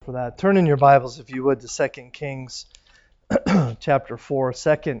For that. Turn in your Bibles, if you would, to 2 Kings chapter 4.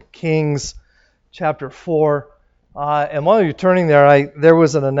 2 Kings chapter 4. And while you're turning there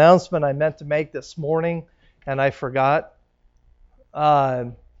was an announcement I meant to make this morning, and I forgot.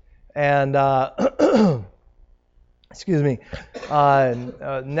 Excuse me.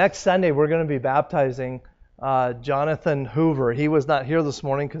 Next Sunday, we're going to be baptizing Jonathan Hoover. He was not here this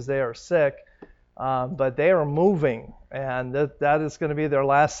morning because they are sick. But they are moving, and that is going to be their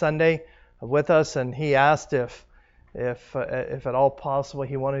last Sunday with us. And he asked if at all possible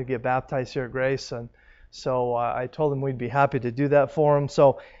he wanted to get baptized here at Grace, and so I told him we'd be happy to do that for him.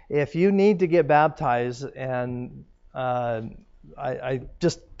 So if you need to get baptized, and I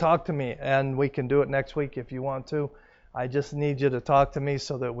just talk to me, and we can do it next week if you want to. I just need you to talk to me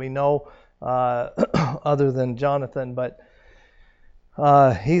so that we know other than Jonathan, but.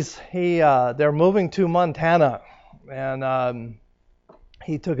 They're moving to Montana, and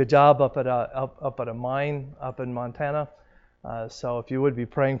he took a job up at a mine up in Montana. So if you would be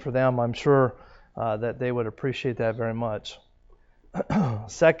praying for them, I'm sure that they would appreciate that very much. 2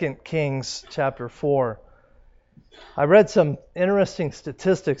 Kings chapter 4. I read some interesting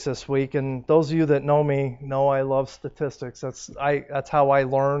statistics this week, and those of you that know me know I love statistics. That's how I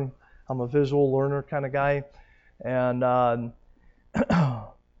learn. I'm a visual learner kind of guy, and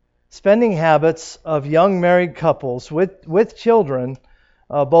spending habits of young married couples with children,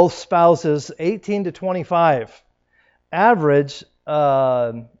 both spouses 18 to 25, average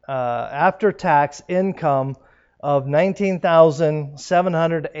after-tax income of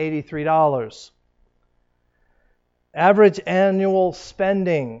 $19,783. Average annual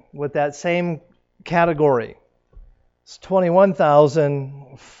spending with that same category is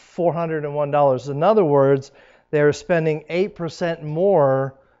 $21,401. In other words, they're spending 8%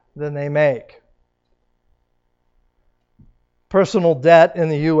 more than they make. Personal debt in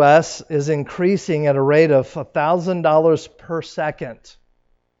the U.S. is increasing at a rate of $1,000 per second.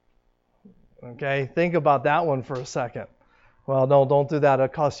 Okay, think about that one for a second. Well, no, don't do that. It'll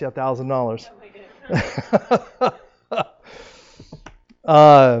cost you $1,000.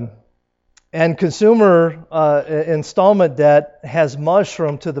 And consumer installment debt has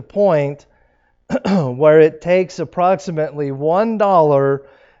mushroomed to the point where it takes approximately $1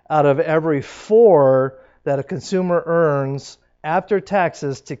 out of every 4 that a consumer earns after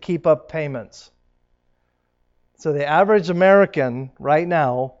taxes to keep up payments. So the average American right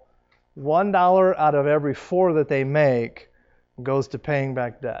now, $1 out of every 4 that they make goes to paying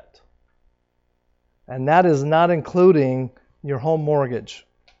back debt. And that is not including your home mortgage.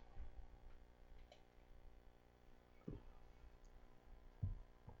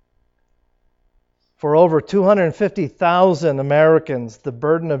 For over 250,000 Americans, the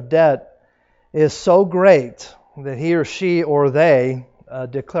burden of debt is so great that he or she or they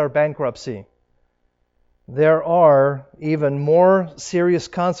declare bankruptcy. There are even more serious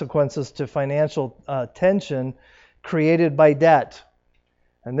consequences to financial tension created by debt.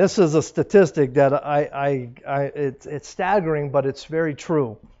 And this is a statistic that it's staggering, but it's very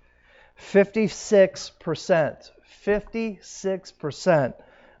true. 56%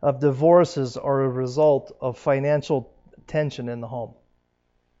 of divorces are a result of financial tension in the home.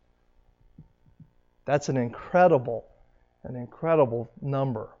 That's an incredible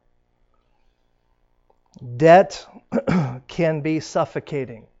number. Debt can be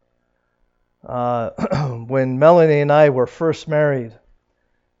suffocating. When Melanie and I were first married,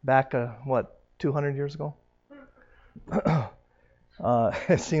 back 200 years ago?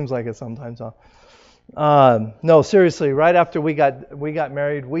 It seems like it sometimes, huh? No, seriously, right after we got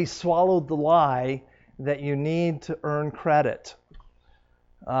married, we swallowed the lie that you need to earn credit.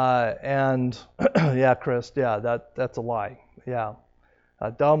 And yeah, Chris, yeah, that's a lie. Yeah,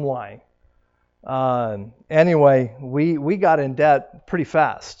 a dumb lie. Anyway, we got in debt pretty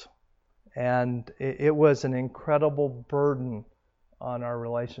fast, and it was an incredible burden on our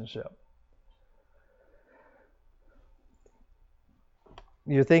relationship.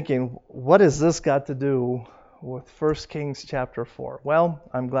 You're thinking, what has this got to do with 1 Kings chapter 4? Well,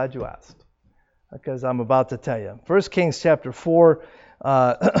 I'm glad you asked, because I'm about to tell you. 1 Kings chapter 4,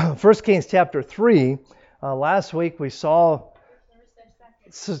 1 Kings chapter 3, last week we saw,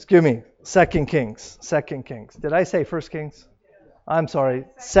 2 Kings. Did I say 1 Kings? I'm sorry,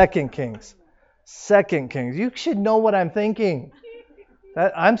 2 Kings. 2 Kings. You should know what I'm thinking.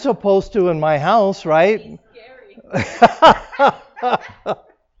 I'm supposed to in my house, right?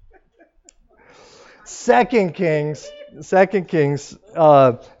 2 Kings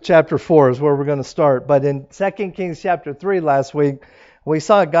chapter 4 is where we're going to start. But in 2 Kings chapter 3 last week, we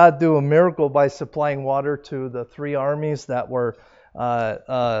saw God do a miracle by supplying water to the 3 armies that were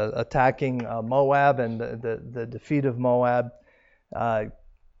attacking Moab and the defeat of Moab.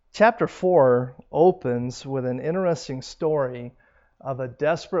 Chapter 4 opens with an interesting story of a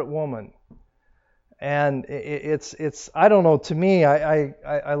desperate woman. And it's I don't know, to me,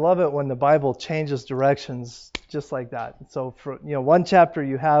 I love it when the Bible changes directions just like that. So for one chapter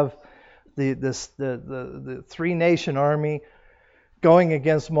you have the three nation army going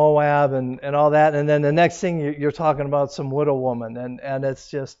against Moab and all that, and then the next thing you're talking about some widow woman, and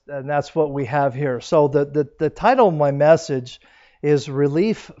that's what we have here. So the title of my message is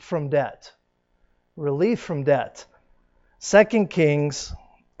Relief from Debt. Relief from Debt. 2 Kings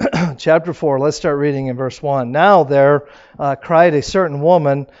chapter 4, let's start reading in verse 1. Now there cried a certain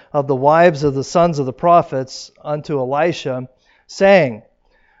woman of the wives of the sons of the prophets unto Elisha, saying,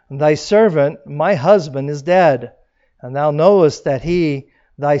 Thy servant, my husband, is dead, and thou knowest that he,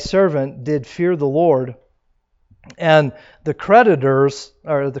 thy servant, did fear the Lord. And the creditor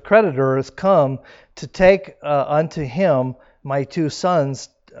is come to take unto him my two sons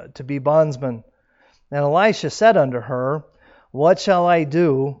to be bondsmen. And Elisha said unto her, What shall I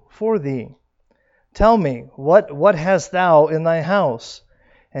do for thee? Tell me, what hast thou in thy house?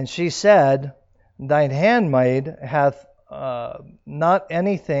 And she said, Thine handmaid hath not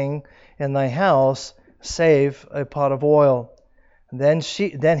anything in thy house save a pot of oil. Then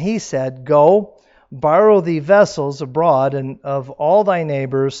he said, Go, borrow thee vessels abroad, and of all thy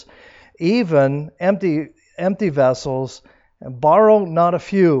neighbors, even empty vessels, and borrow not a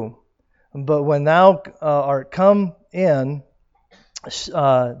few. But when thou art come in,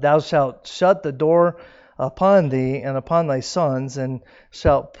 thou shalt shut the door upon thee and upon thy sons, and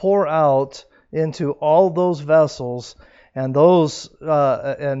shalt pour out into all those vessels, and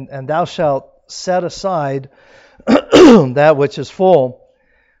thou shalt set aside that which is full.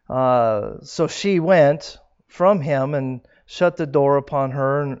 So she went from him and shut the door upon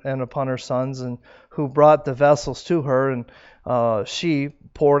her and upon her sons, and who brought the vessels to her, and she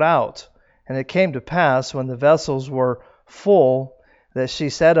poured out. And it came to pass, when the vessels were full, that she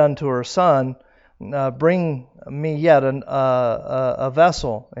said unto her son, Bring me yet a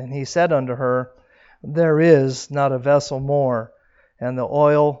vessel. And he said unto her, There is not a vessel more. And the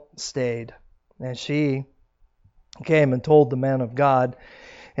oil stayed. And she came and told the man of God.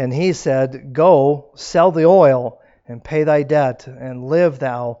 And he said, Go, sell the oil, and pay thy debt, and live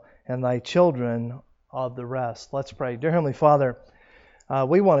thou and thy children of the rest. Let's pray. Dear Heavenly Father,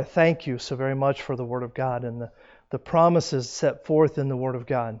 we want to thank you so very much for the Word of God and the promises set forth in the Word of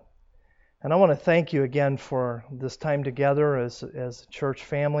God. And I want to thank you again for this time together as a church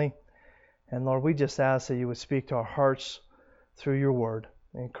family. And Lord, we just ask that you would speak to our hearts through your Word.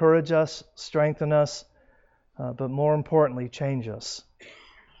 Encourage us, strengthen us, but more importantly, change us.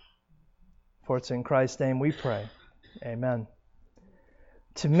 For it's in Christ's name we pray. Amen.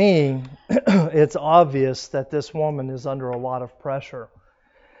 To me, it's obvious that this woman is under a lot of pressure.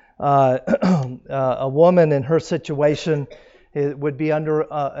 A woman in her situation would be under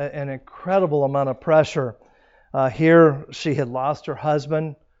an incredible amount of pressure. Here, she had lost her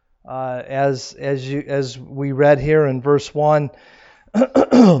husband, as we read here in verse 1.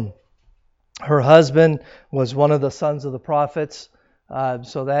 Her husband was one of the sons of the prophets.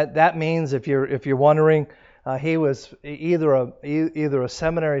 So that means, if you're wondering, he was either a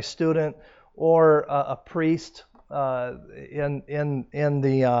seminary student or a priest in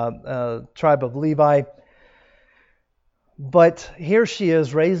the tribe of Levi. But here she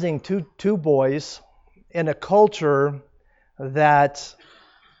is raising two boys in a culture that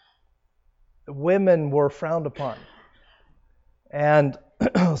women were frowned upon. And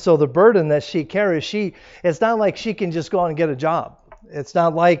so the burden that she carries, it's not like she can just go out and get a job. It's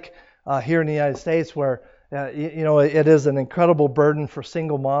not like here in the United States where it is an incredible burden for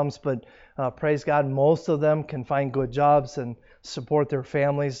single moms, but praise God, most of them can find good jobs and support their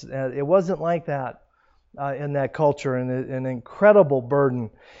families. It wasn't like that in that culture, and an incredible burden.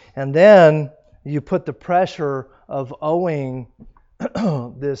 And then you put the pressure of owing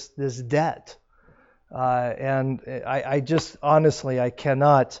this debt. And I just honestly, I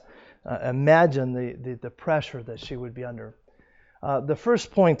cannot imagine the pressure that she would be under. The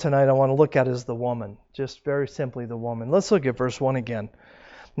first point tonight I want to look at is the woman. Just very simply the woman. Let's look at verse 1 again.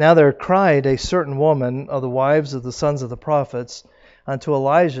 Now there cried a certain woman of the wives of the sons of the prophets unto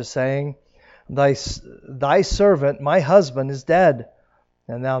Elijah, saying, Thy servant, my husband, is dead,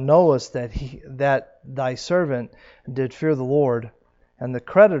 and thou knowest that thy servant did fear the Lord, and the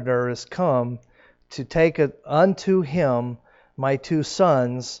creditor is come to take unto him my two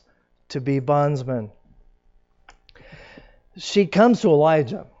sons to be bondsmen. She comes to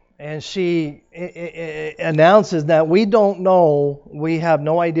Elijah, and she announces that we don't know, we have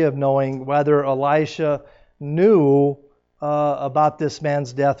no idea of knowing whether Elisha knew about this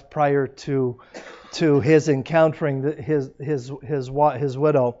man's death prior to his encountering his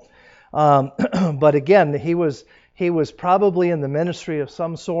widow. But again, he was probably in the ministry of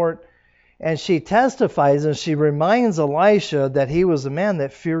some sort, and she testifies and she reminds Elisha that he was a man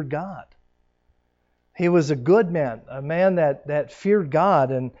that feared God. He was a good man, a man that feared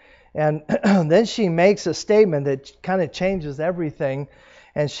God, and then she makes a statement that kind of changes everything,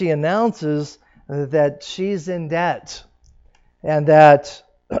 and she announces that she's in debt, and that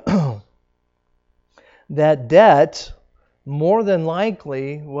that debt more than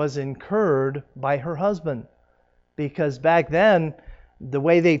likely was incurred by her husband, because back then the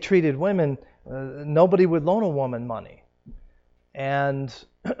way they treated women, nobody would loan a woman money, and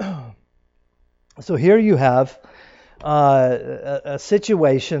so here you have a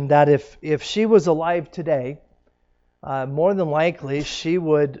situation that if she was alive today, more than likely she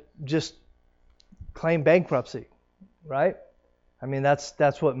would just claim bankruptcy, right? I mean,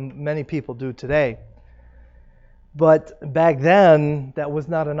 that's what many people do today. But back then, that was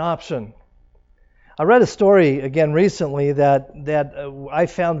not an option. I read a story again recently that I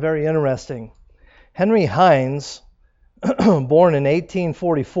found very interesting. Henry Heinz, born in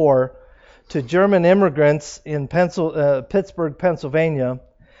 1844, to German immigrants in Pittsburgh, Pennsylvania,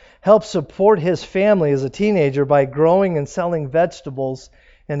 helped support his family as a teenager by growing and selling vegetables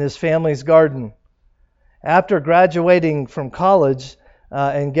in his family's garden. After graduating from college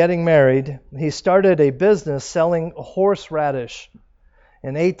and getting married, he started a business selling horseradish.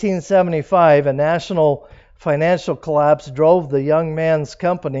 In 1875, a national financial collapse drove the young man's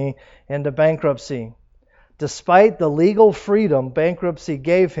company into bankruptcy. Despite the legal freedom bankruptcy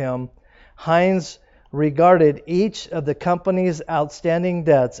gave him, Heinz regarded each of the company's outstanding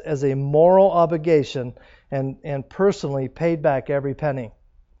debts as a moral obligation and personally paid back every penny.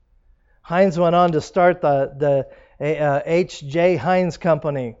 Heinz went on to start the H.J. Heinz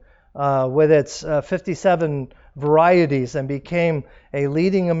Company with its 57 varieties and became a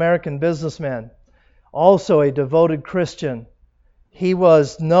leading American businessman, also a devoted Christian. He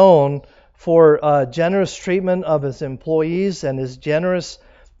was known for generous treatment of his employees and his generosity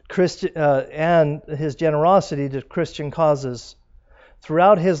to Christian causes.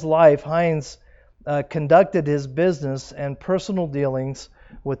 Throughout his life, Heinz conducted his business and personal dealings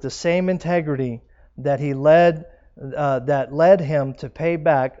with the same integrity that led him to pay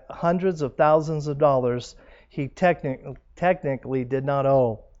back hundreds of thousands of dollars he technically did not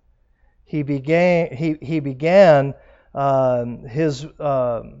owe. He began his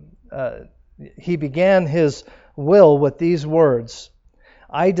will with these words: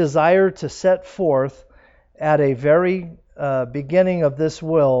 I desire to set forth at a very beginning of this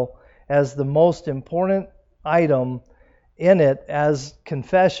will as the most important item in it as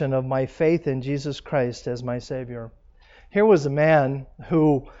confession of my faith in Jesus Christ as my Savior. Here was a man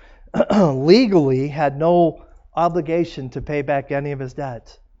who legally had no obligation to pay back any of his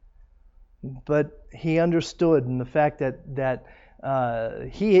debts, but he understood in the fact that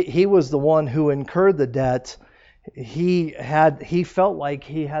he was the one who incurred the debt. He felt like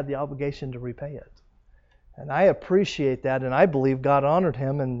he had the obligation to repay it. And I appreciate that, and I believe God honored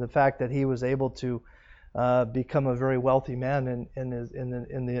him in the fact that he was able to become a very wealthy man in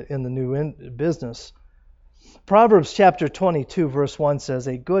the new business. Proverbs chapter 22 verse 1 says,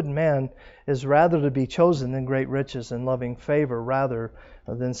 a good man is rather to be chosen than great riches, and loving favor rather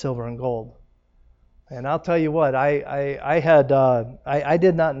than silver and gold. And I'll tell you what, I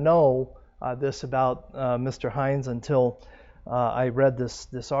did not know this about Mr. Heinz until I read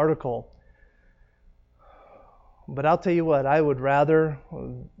this article. But I'll tell you what, I would rather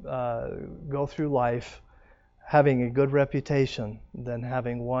go through life having a good reputation than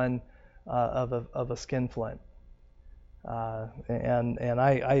having one of a skinflint. And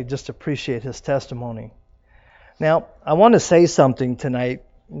I just appreciate his testimony. Now, I want to say something tonight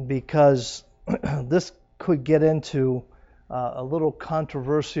because this could get into a little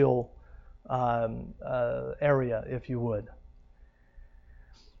controversial area, if you would.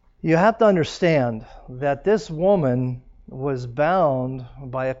 You have to understand that this woman was bound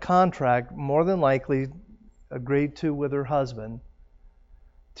by a contract, more than likely agreed to with her husband,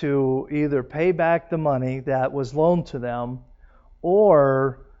 to either pay back the money that was loaned to them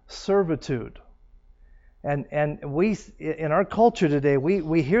or servitude. And we, in our culture today,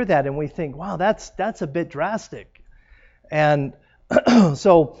 we hear that and we think, wow, that's a bit drastic. And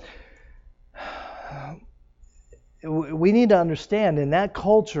so we need to understand, in that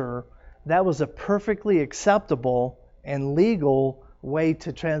culture, that was a perfectly acceptable and legal way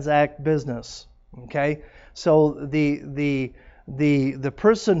to transact business. Okay, so the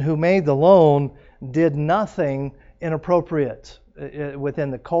person who made the loan did nothing inappropriate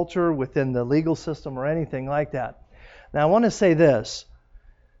within the culture, within the legal system, or anything like that. Now, I want to say this.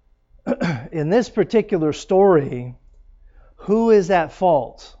 In this particular story, who is at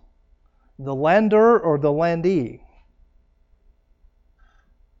fault? The lender or the lendee?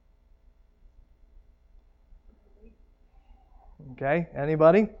 Okay,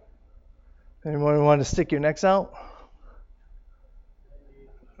 anybody? Anyone want to stick your necks out?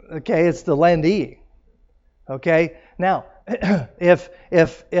 Okay, it's the lendee. Okay, now if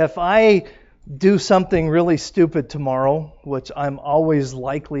I do something really stupid tomorrow, which I'm always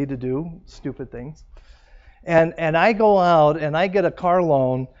likely to do, stupid things, and I go out and I get a car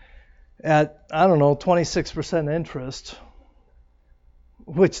loan at, I don't know, 26% interest,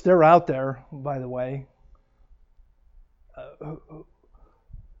 which they're out there, by the way,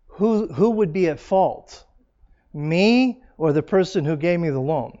 who would be at fault? Me or the person who gave me the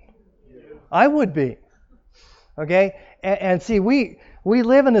loan? I would be. Okay? And see, we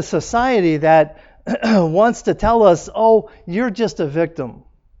live in a society that wants to tell us, oh, you're just a victim.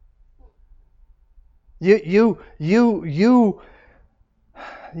 You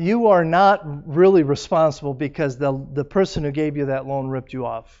are not really responsible because the person who gave you that loan ripped you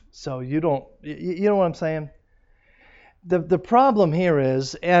off. So you know what I'm saying? The problem here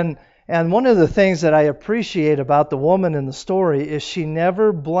is, and one of the things that I appreciate about the woman in the story is she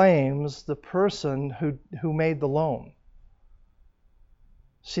never blames the person who made the loan.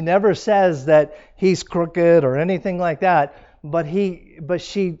 She never says that he's crooked or anything like that, but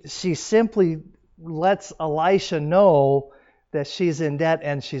she simply lets Elisha know that she's in debt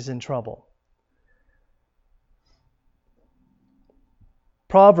and she's in trouble.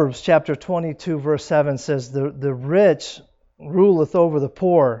 Proverbs chapter 22 verse 7 says, the rich ruleth over the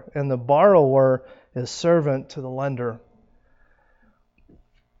poor, and the borrower is servant to the lender.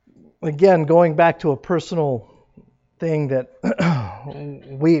 Again, going back to a personal thing that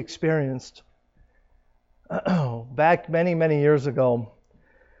we experienced back many, many years ago.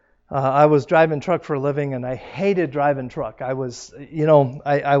 I was driving truck for a living, and I hated driving truck. I was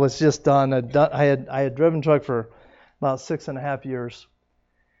just done. I had driven truck for about 6.5 years.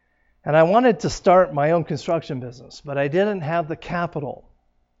 And I wanted to start my own construction business, but I didn't have the capital.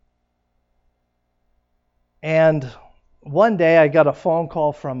 And one day I got a phone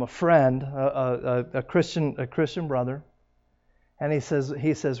call from a friend, a Christian brother, and he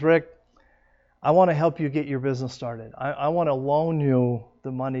says, Rick, I want to help you get your business started. I want to loan you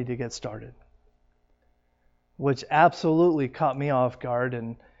the money to get started, which absolutely caught me off guard.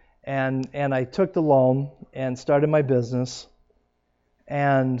 And I took the loan and started my business.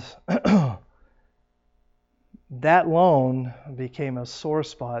 And that loan became a sore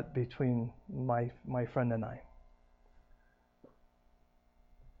spot between my friend and I.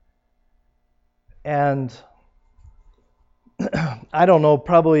 And I don't know,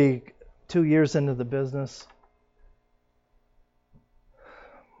 probably 2 years into the business,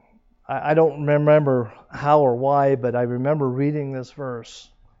 I don't remember how or why, but I remember reading this verse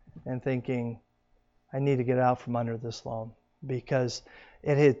and thinking, I need to get out from under this loan, because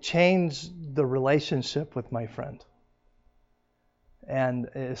it had changed the relationship with my friend. And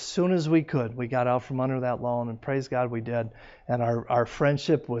as soon as we could, we got out from under that loan, and praise God we did. And our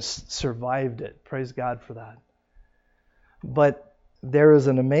friendship survived it. Praise God for that. But there is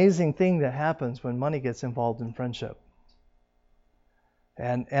an amazing thing that happens when money gets involved in friendship.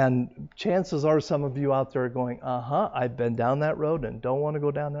 And chances are some of you out there are going, I've been down that road and don't want to go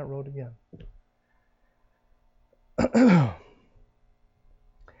down that road again.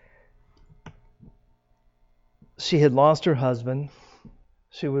 She had lost her husband.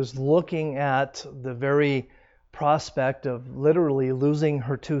 She was looking at the very prospect of literally losing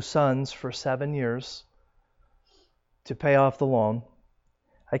her 2 sons for 7 years to pay off the loan.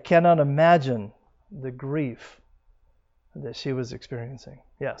 I cannot imagine the grief that she was experiencing.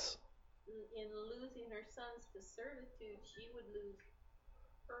 Yes? In losing her sons to servitude, she would lose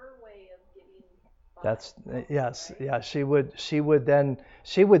her way of getting by. That's yes, right? Yeah. She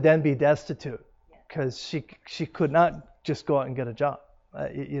would then be destitute, because she could not just go out and get a job,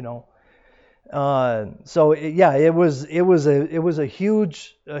 So it was a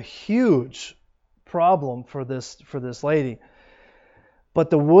huge problem for this lady. But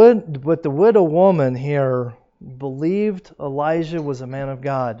the widow woman here believed Elijah was a man of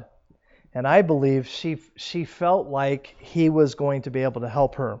God, and I believe she felt like he was going to be able to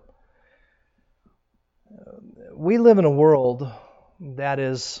help her. We live in a world that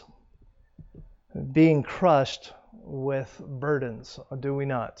is being crushed with burdens, do we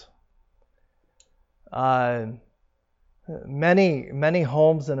not? Uh, many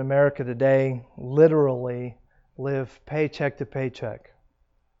homes in America today literally live paycheck to paycheck.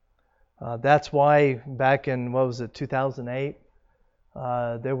 That's why back in, 2008,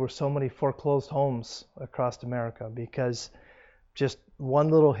 there were so many foreclosed homes across America, because just one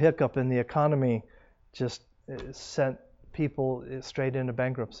little hiccup in the economy just sent people straight into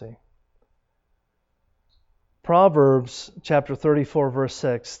bankruptcy. Proverbs chapter 34, verse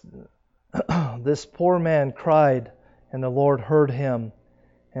 6. This poor man cried, and the Lord heard him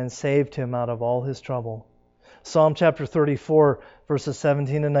and saved him out of all his trouble. Psalm chapter 34, verses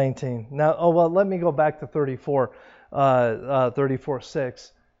 17 and 19. Now, let me go back to 34,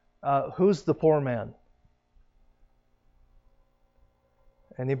 6. Who's the poor man?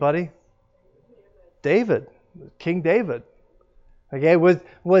 Anybody? David, King David. Okay,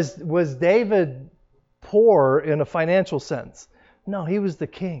 was David poor in a financial sense? No, he was the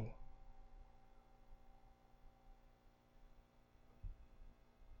king.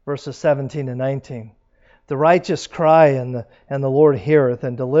 Verses 17 and 19. The righteous cry, and the Lord heareth,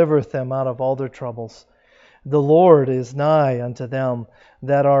 and delivereth them out of all their troubles. The Lord is nigh unto them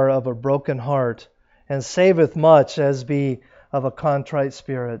that are of a broken heart, and saveth much as be of a contrite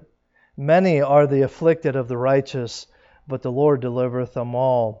spirit. Many are the afflicted of the righteous, but the Lord delivereth them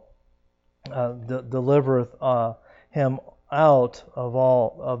all. Delivereth him out of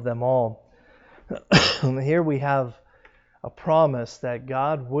all of them all. Here we have a promise that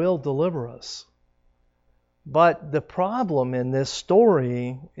God will deliver us. But the problem in this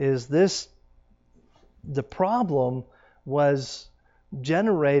story is the problem was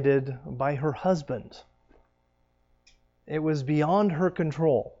generated by her husband. It was beyond her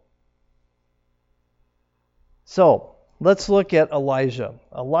control. So, let's look at Elijah.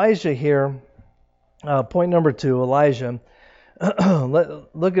 Elijah here, point number 2, Elijah.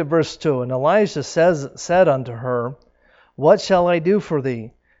 Look at verse 2. And Elijah said unto her, What shall I do for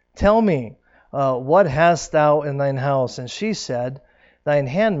thee? Tell me, what hast thou in thine house? And she said, Thine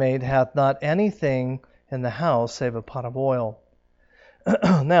handmaid hath not anything in the house save a pot of oil.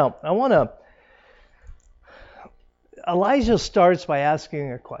 Now, Elijah starts by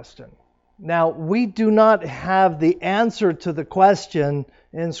asking a question. Now, we do not have the answer to the question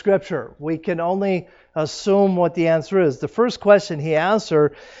in Scripture. We can only assume what the answer is. The first question he asks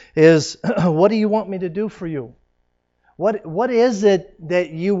her is, what do you want me to do for you? What is it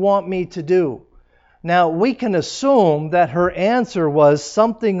that you want me to do? Now, we can assume that her answer was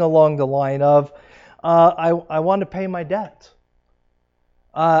something along the line of, I want to pay my debt.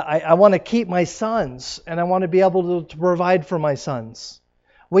 I want to keep my sons, and I want to be able to provide for my sons.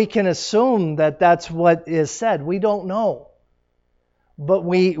 We can assume that that's what is said. We don't know. But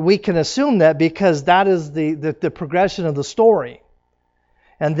we can assume that because that is the progression of the story.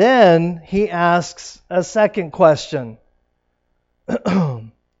 And then he asks a second question.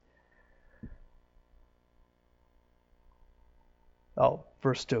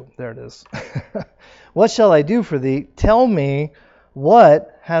 Verse 2. There it is. What shall I do for thee? Tell me,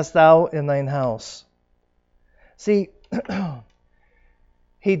 what hast thou in thine house? See,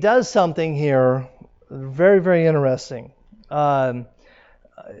 he does something here very, very interesting.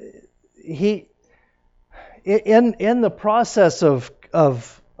 He in the process of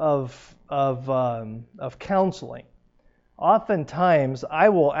counseling, oftentimes I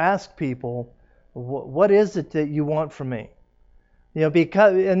will ask people, "What is it that you want from me?"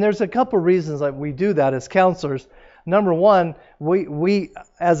 Because there's a couple reasons that we do that as counselors. Number one, we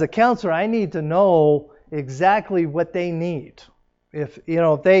as a counselor, I need to know exactly what they need. If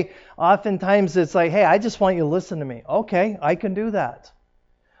they, oftentimes it's like, hey, I just want you to listen to me. Okay, I can do that.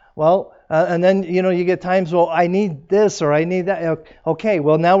 Well, and then you get times, well, I need this or I need that. Okay,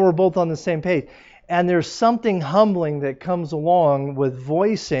 well, now we're both on the same page. And there's something humbling that comes along with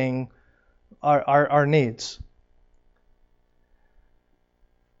voicing our needs.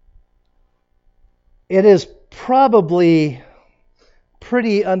 It is probably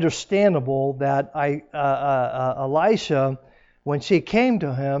pretty understandable that Elisha, when she came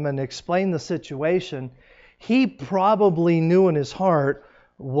to him and explained the situation, he probably knew in his heart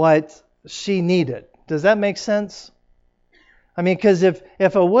what she needed. Does that make sense? I mean, because if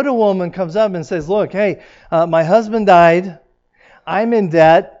a widow woman comes up and says, look, hey, my husband died, I'm in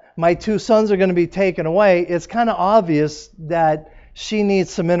debt, my 2 sons are going to be taken away, it's kind of obvious that she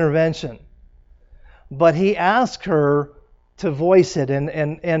needs some intervention. But he asked her to voice it,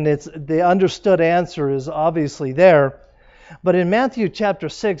 and it's the understood answer is obviously there. But in Matthew chapter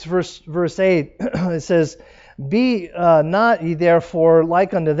 6, verse 8, it says, Be not ye therefore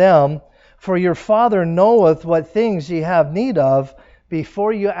like unto them, For your Father knoweth what things ye have need of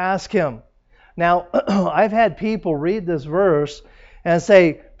before you ask Him. Now, I've had people read this verse and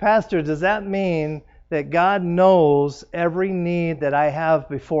say, Pastor, does that mean that God knows every need that I have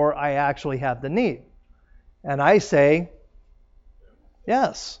before I actually have the need? And I say,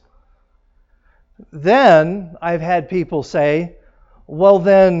 yes. Then I've had people say, well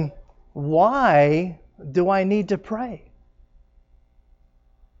then, why do I need to pray?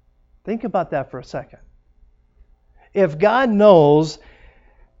 Think about that for a second. If God knows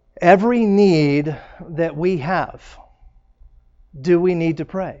every need that we have, do we need to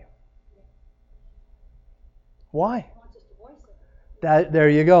pray? Why? There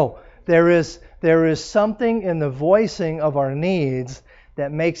you go. There is something in the voicing of our needs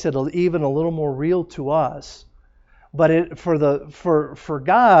that makes it even a little more real to us. But for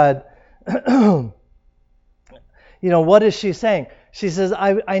God, what is she saying? She says,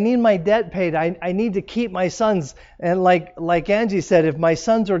 I need my debt paid. I need to keep my sons. And like Angie said, if my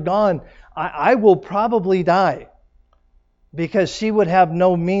sons are gone, I will probably die, because she would have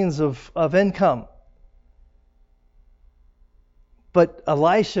no means of income. But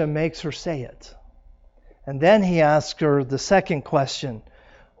Elisha makes her say it. And then he asks her the second question,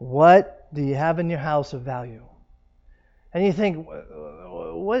 what do you have in your house of value? And you think,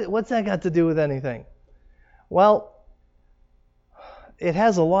 what's that got to do with anything? Well, it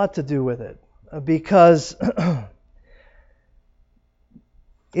has a lot to do with it, because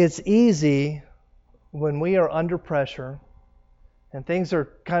it's easy when we are under pressure and things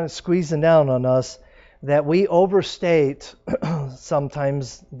are kind of squeezing down on us that we overstate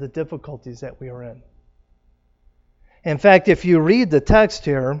sometimes the difficulties that we are in. In fact, if you read the text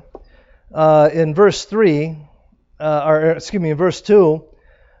here, in verse 3, in verse 2,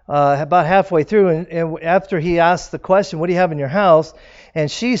 about halfway through, and after he asked the question, what do you have in your house? And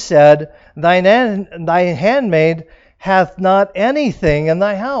she said, Thine handmaid hath not anything in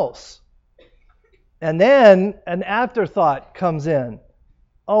thy house. And then an afterthought comes in.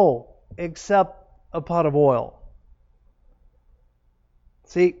 Oh, except a pot of oil.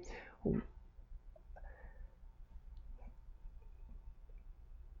 See,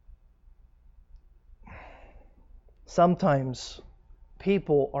 sometimes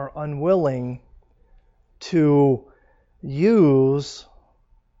people are unwilling to use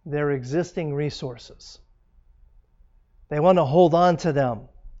their existing resources. They want to hold on to them.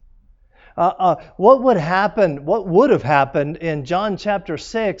 What would have happened in John chapter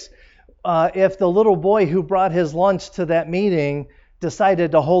 6 if the little boy who brought his lunch to that meeting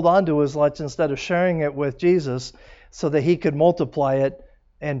decided to hold on to his lunch instead of sharing it with Jesus so that he could multiply it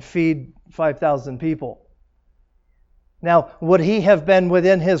and feed 5,000 people? Now, would he have been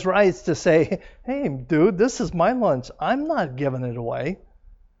within his rights to say, hey, dude, this is my lunch. I'm not giving it away?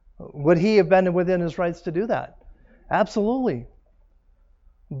 Would he have been within his rights to do that? Absolutely.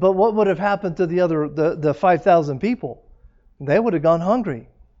 But what would have happened to the 5,000 people? They would have gone hungry.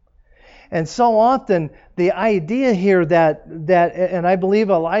 And so often, the idea here that, and I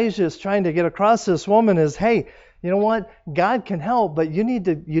believe Elijah is trying to get across this woman is, hey, you know what? God can help, but you need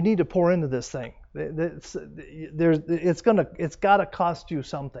to pour into this thing. It's got to cost you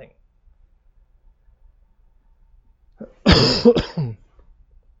something.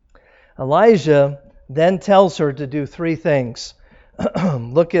 Elijah then tells her to do three things.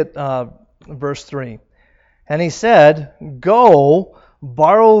 Look at verse 3. And he said, Go,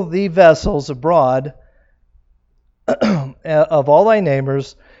 borrow thee vessels abroad of all thy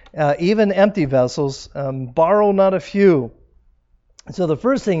neighbors, even empty vessels, borrow not a few. So the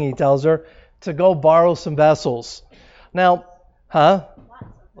first thing he tells her, to go borrow some vessels. Now,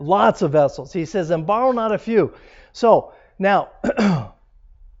 lots of vessels. He says, and borrow not a few. So, now,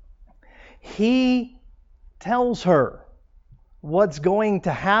 he tells her what's going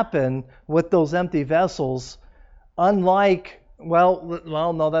to happen with those empty vessels, unlike, well,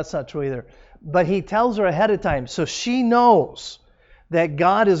 no, that's not true either. But he tells her ahead of time, so she knows that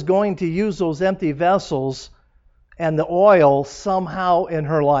God is going to use those empty vessels and the oil somehow in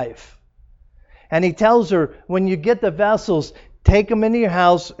her life. And he tells her, when you get the vessels, take them into your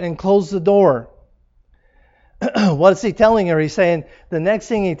house and close the door. What is he telling her? He's saying, the next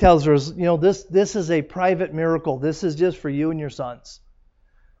thing he tells her is, this is a private miracle. This is just for you and your sons.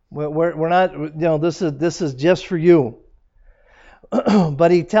 We're not, this is just for you.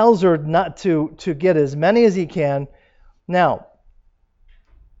 But he tells her not to get as many as he can. Now,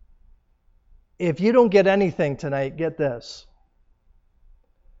 if you don't get anything tonight, get this.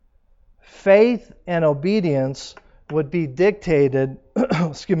 Faith and obedience would dictate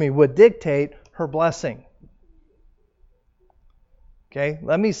her blessing. Okay,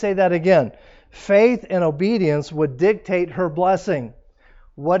 let me say that again. Faith and obedience would dictate her blessing.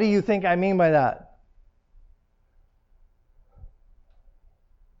 What do you think I mean by that?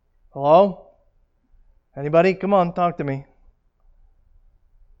 Hello? Anybody? Come on, talk to me.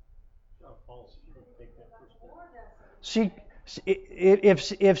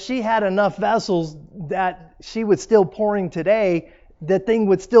 If she had enough vessels that she was still pouring today, the thing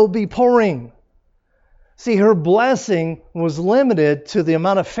would still be pouring. See, her blessing was limited to the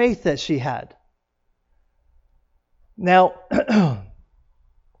amount of faith that she had. Now,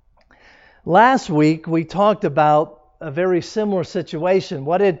 last week we talked about a very similar situation.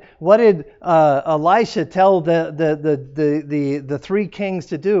 What did Elisha tell the three kings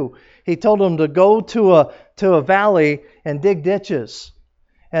to do? He told them to go to a valley and dig ditches.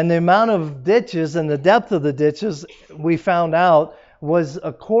 And the amount of ditches and the depth of the ditches, we found out, was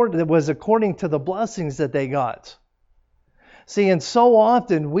according to the blessings that they got. See, and so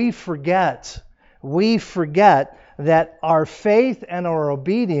often we forget that our faith and our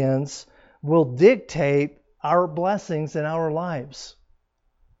obedience will dictate our blessings in our lives.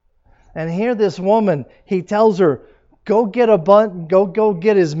 And here this woman, he tells her, go get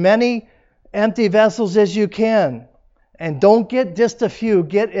as many empty vessels as you can. And don't get just a few,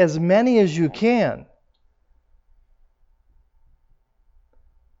 get as many as you can.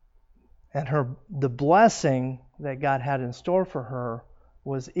 And the blessing that God had in store for her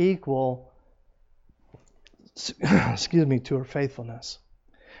was equal, to her faithfulness.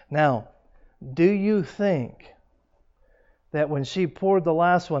 Now, do you think that when she poured the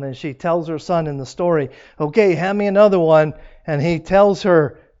last one and she tells her son in the story, okay, hand me another one, and he tells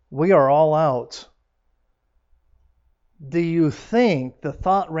her, we are all out. Do you think the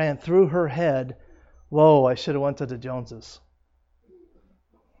thought ran through her head, whoa, I should have went to the Joneses.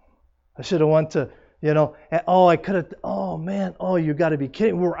 I should have went to, I could have, you got to be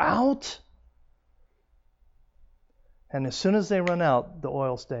kidding. We're out? And as soon as they run out, the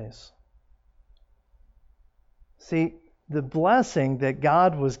oil stays. See, the blessing that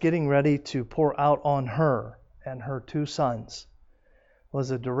God was getting ready to pour out on her and her two sons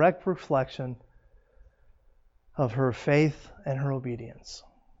was a direct reflection of her faith and her obedience.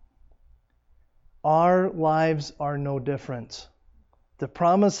 Our lives are no different. The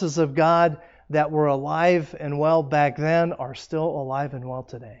promises of God that were alive and well back then are still alive and well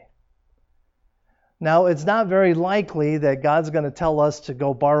today. Now, it's not very likely that God's going to tell us to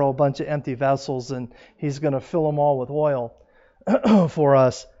go borrow a bunch of empty vessels and He's going to fill them all with oil for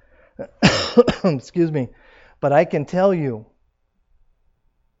us. Excuse me. But I can tell you,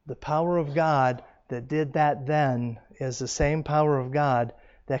 the power of God that did that then is the same power of God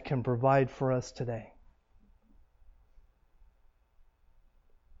that can provide for us today.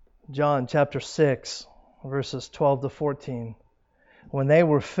 John chapter 6, verses 12 to 14. When they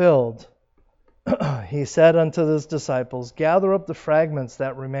were filled, He said unto His disciples, gather up the fragments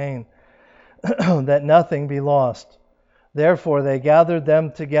that remain, that nothing be lost. Therefore they gathered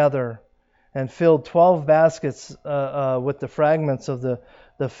them together and filled 12 baskets with the fragments of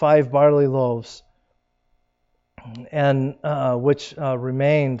the 5 barley loaves, and which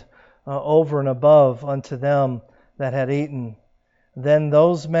remained over and above unto them that had eaten. Then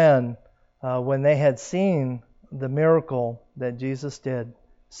those men, when they had seen the miracle that Jesus did,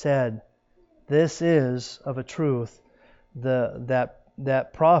 said, this is of a truth that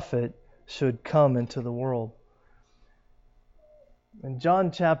prophet should come into the world. In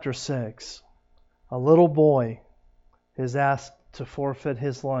John chapter 6, a little boy is asked to forfeit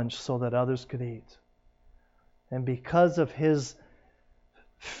his lunch so that others could eat. And because of his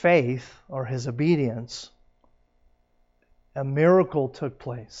faith or his obedience, a miracle took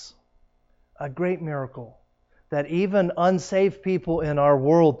place. A great miracle that even unsaved people in our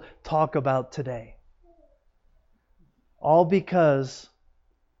world talk about today. All because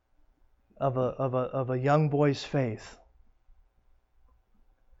of a young boy's faith.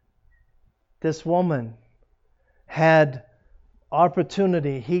 This woman had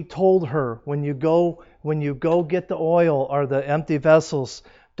opportunity. He told her, when you go get the oil or the empty vessels,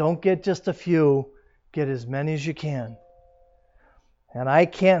 don't get just a few, get as many as you can. And I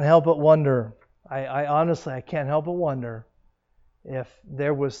can't help but wonder, I honestly can't help but wonder if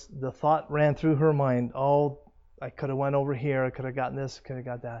the thought ran through her mind, I could have went over here, I could have gotten this, could have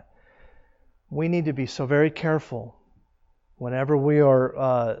got that. We need to be so very careful whenever we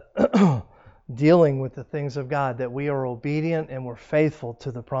are dealing with the things of God, that we are obedient and we're faithful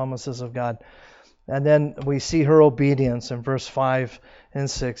to the promises of God. And then we see her obedience in verse 5 and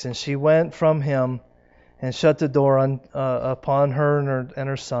 6. And she went from him and shut the door upon her and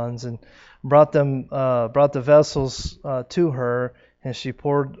her sons, and brought the vessels to her, and she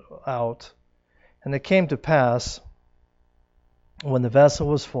poured out. And it came to pass, when the vessel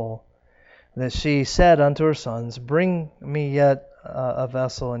was full, that she said unto her sons, Bring me yet a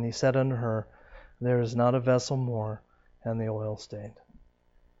vessel. And he said unto her, There is not a vessel more. And the oil stayed.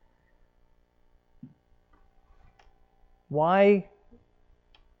 Why?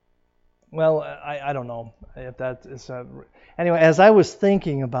 Well, I don't know if that is anyway, as I was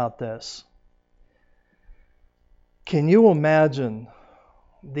thinking about this, can you imagine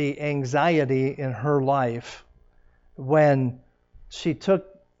the anxiety in her life when she took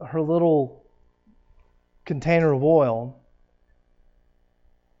her little container of oil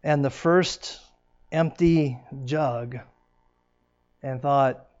and the first empty jug and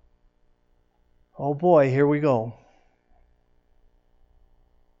thought, oh boy, here we go.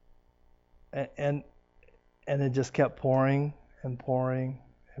 And it just kept pouring and pouring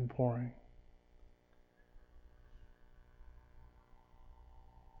and pouring.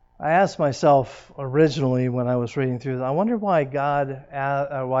 I asked myself originally when I was reading through this, I wonder why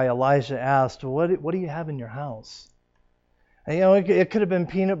why Elijah asked, what do you have in your house? And, it could have been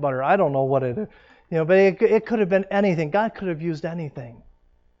peanut butter. I don't know what it is. But it could have been anything. God could have used anything.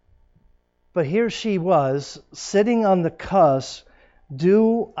 But here she was, sitting on the cusp.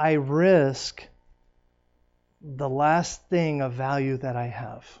 Do I risk the last thing of value that I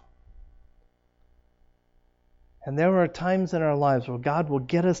have? And there are times in our lives where God will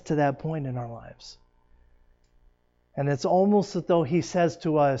get us to that point in our lives. And it's almost as though He says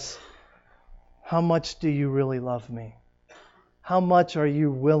to us, how much do you really love me? How much are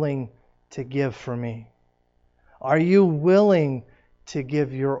you willing to give for me? Are you willing to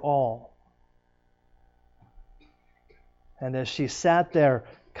give your all? And as she sat there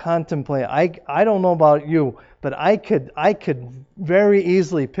contemplating, I don't know about you, but I could very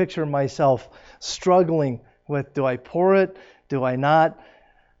easily picture myself struggling with, do I pour it? Do I not?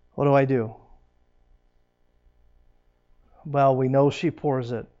 What do I do? Well, we know she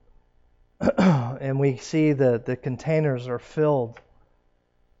pours it. And we see that the containers are filled.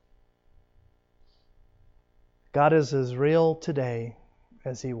 God is as real today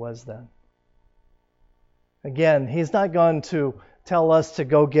as He was then. Again, He's not going to tell us to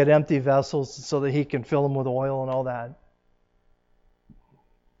go get empty vessels so that He can fill them with oil and all that.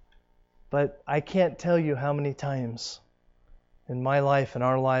 But I can't tell you how many times in my life and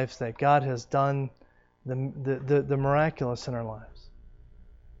our lives that God has done the miraculous in our lives.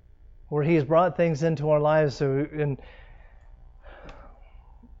 Where He's brought things into our lives and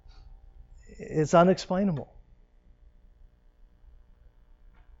it's unexplainable.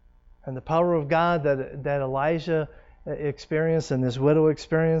 And the power of God that Elijah experienced and this widow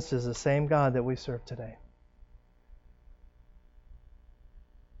experienced is the same God that we serve today.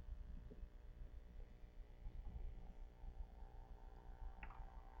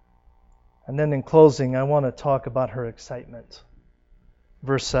 And then in closing, I want to talk about her excitement.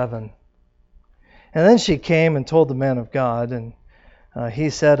 Verse 7. And then she came and told the man of God, and he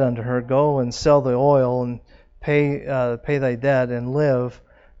said unto her, Go and sell the oil and pay thy debt, and live,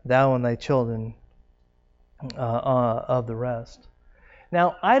 thou and thy children, of the rest.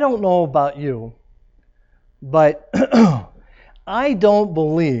 Now, I don't know about you, but I don't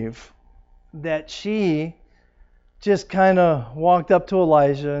believe that she just kind of walked up to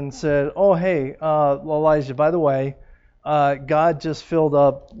Elijah and said, oh, hey, Elijah, by the way, God just filled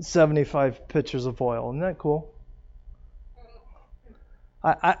up 75 pitchers of oil. Isn't that cool?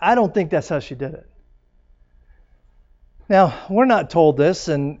 I don't think that's how she did it. Now, we're not told this,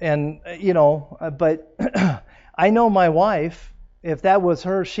 but I know my wife, if that was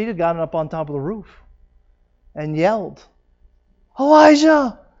her, she'd have gotten up on top of the roof and yelled,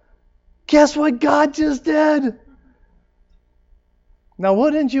 Elijah, guess what God just did? Now,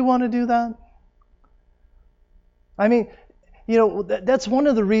 wouldn't you want to do that? I mean, that's one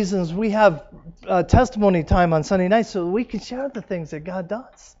of the reasons we have testimony time on Sunday nights, so we can share the things that God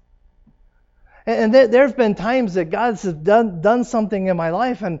does. And there have been times that God's done something in my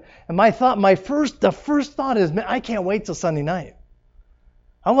life, and the first thought is, man, I can't wait till Sunday night.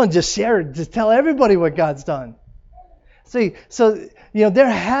 I want to just share it, just tell everybody what God's done. See, so there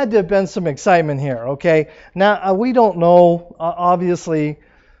had to have been some excitement here, okay? Now, we don't know, obviously,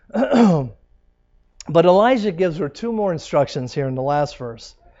 but Elijah gives her two more instructions here in the last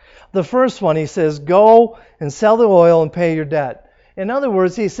verse. The first one, he says, go and sell the oil and pay your debt. In other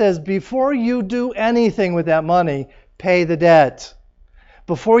words, he says, before you do anything with that money, pay the debt.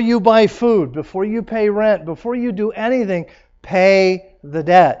 Before you buy food, before you pay rent, before you do anything, pay the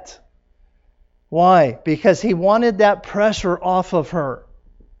debt. Why? Because he wanted that pressure off of her.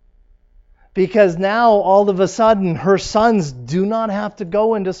 Because now, all of a sudden, her sons do not have to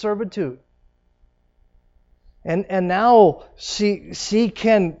go into servitude. And now she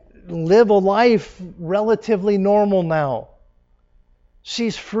can live a life relatively normal now.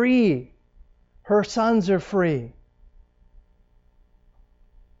 She's free. Her sons are free.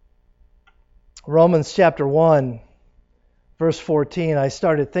 Romans chapter 1, verse 14, I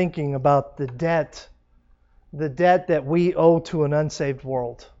started thinking about the debt that we owe to an unsaved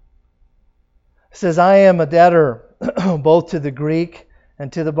world. It says, I am a debtor both to the Greek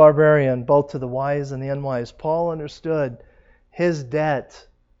and to the barbarian, both to the wise and the unwise. Paul understood his debt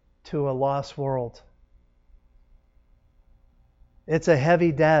to a lost world. It's a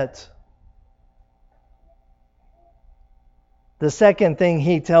heavy debt. The second thing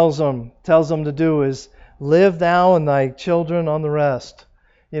he tells them to do is live thou and thy children on the rest.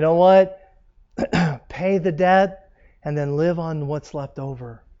 You know what? Pay the debt and then live on what's left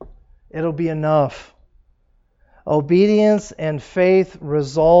over. It'll be enough. Obedience and faith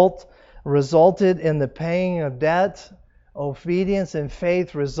resulted in the paying of debt. Obedience and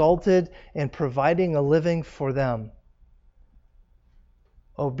faith resulted in providing a living for them.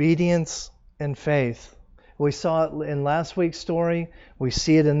 Obedience and faith. We saw it in last week's story. We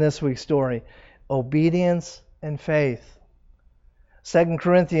see it in this week's story. Obedience and faith. 2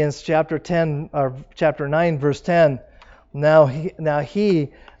 Corinthians chapter 9, verse 10. Now he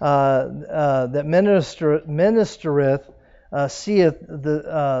that ministereth seeth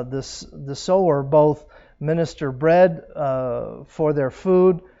the sower both minister bread for their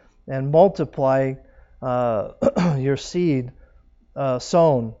food and multiply your seed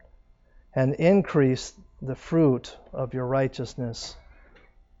sown and increase the fruit of your righteousness.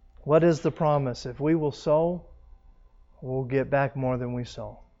 What is the promise? If we will sow, we'll get back more than we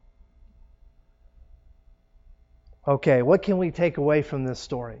sow. Okay, what can we take away from this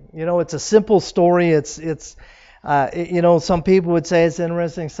story? You know, it's a simple story. It's some people would say it's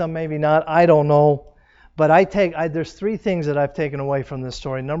interesting, some maybe not. I don't know. But there's three things that I've taken away from this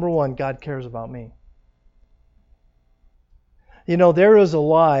story. Number one, God cares about me. You know, there is a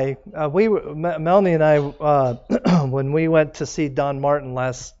lie. Melanie and I, when we went to see Don Martin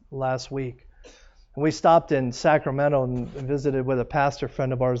last week, we stopped in Sacramento and visited with a pastor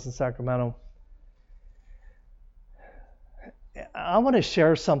friend of ours in Sacramento. I want to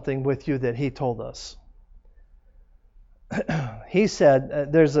share something with you that he told us. He said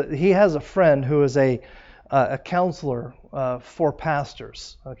he has a friend who is a counselor for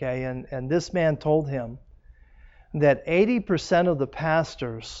pastors. Okay, and this man told him that 80% of the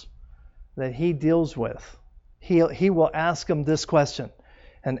pastors that he deals with, he will ask them this question,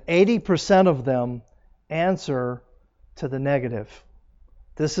 and 80% of them answer to the negative.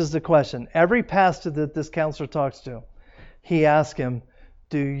 This is the question. Every pastor that this counselor talks to, he asks him,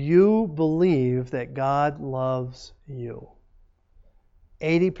 do you believe that God loves you?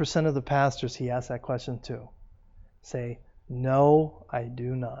 80% of the pastors he asks that question to say, no, I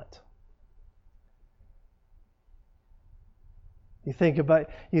do not. You think, wait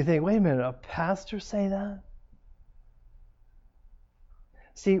a minute, a pastor say that?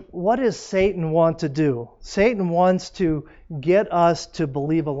 See, what does Satan want to do? Satan wants to get us to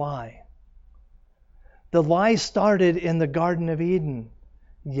believe a lie. The lie started in the Garden of Eden.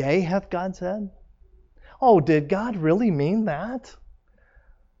 Yea, hath God said? Oh, did God really mean that?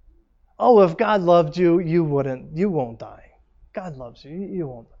 Oh, if God loved you, you won't die. God loves you, you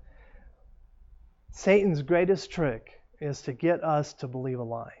won't. Satan's greatest trick is to get us to believe a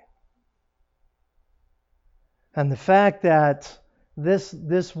lie. And the fact that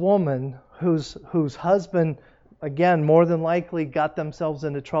this woman whose husband, again, more than likely got themselves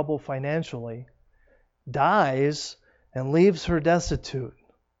into trouble financially, dies and leaves her destitute.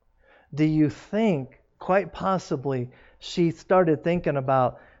 Do you think, quite possibly, she started thinking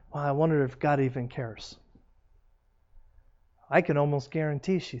about, well, I wonder if God even cares? I can almost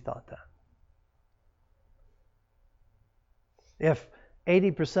guarantee she thought that. If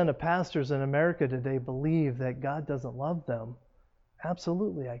 80% of pastors in America today believe that God doesn't love them,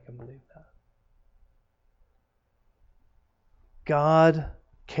 absolutely I can believe that. God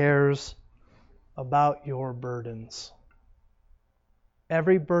cares about your burdens.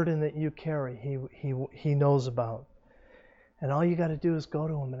 Every burden that you carry, He knows about. And all you got to do is go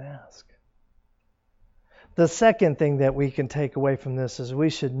to Him and ask. The second thing that we can take away from this is we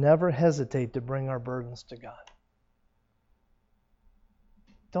should never hesitate to bring our burdens to God.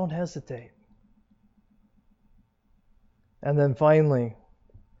 Don't hesitate. And then finally,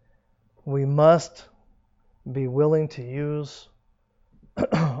 we must be willing to use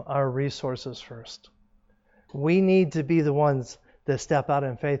our resources first. We need to be the ones that step out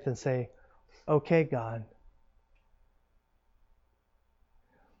in faith and say, okay, God.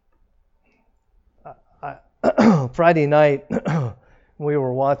 Friday night, we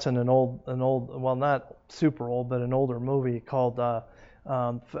were watching an old, well, not super old, but an older movie called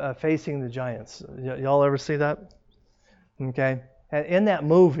Facing the Giants. Y'all ever see that? Okay. And in that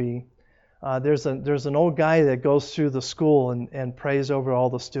movie, there's an old guy that goes through the school and prays over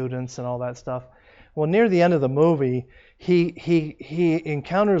all the students and all that stuff. Well, near the end of the movie, he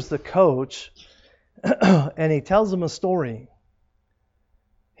encounters the coach, and he tells him a story.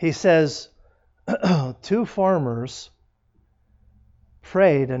 He says, two farmers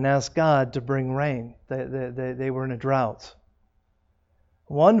prayed and asked God to bring rain. They were in a drought.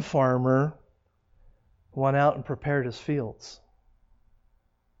 One farmer went out and prepared his fields.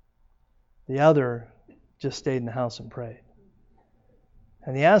 The other just stayed in the house and prayed.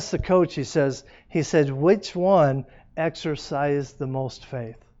 And he asked the coach, he said, which one exercised the most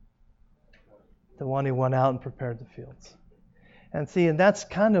faith? The one who went out and prepared the fields. And see, and that's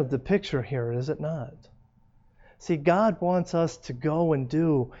kind of the picture here, is it not? See, God wants us to go and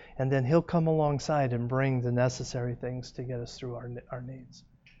do, and then He'll come alongside and bring the necessary things to get us through our needs.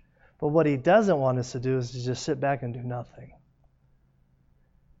 But what He doesn't want us to do is to just sit back and do nothing.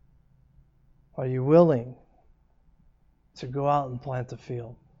 Are you willing to go out and plant the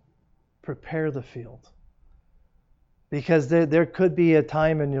field? Prepare the field. Because there could be a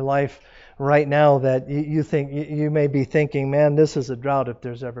time in your life right now that you think you may be thinking, man, this is a drought if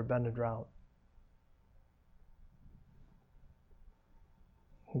there's ever been a drought.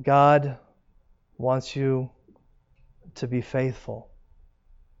 God wants you to be faithful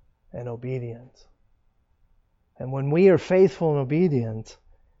and obedient. And when we are faithful and obedient,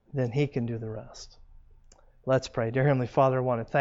 then He can do the rest. Let's pray. Dear Heavenly Father, I want to thank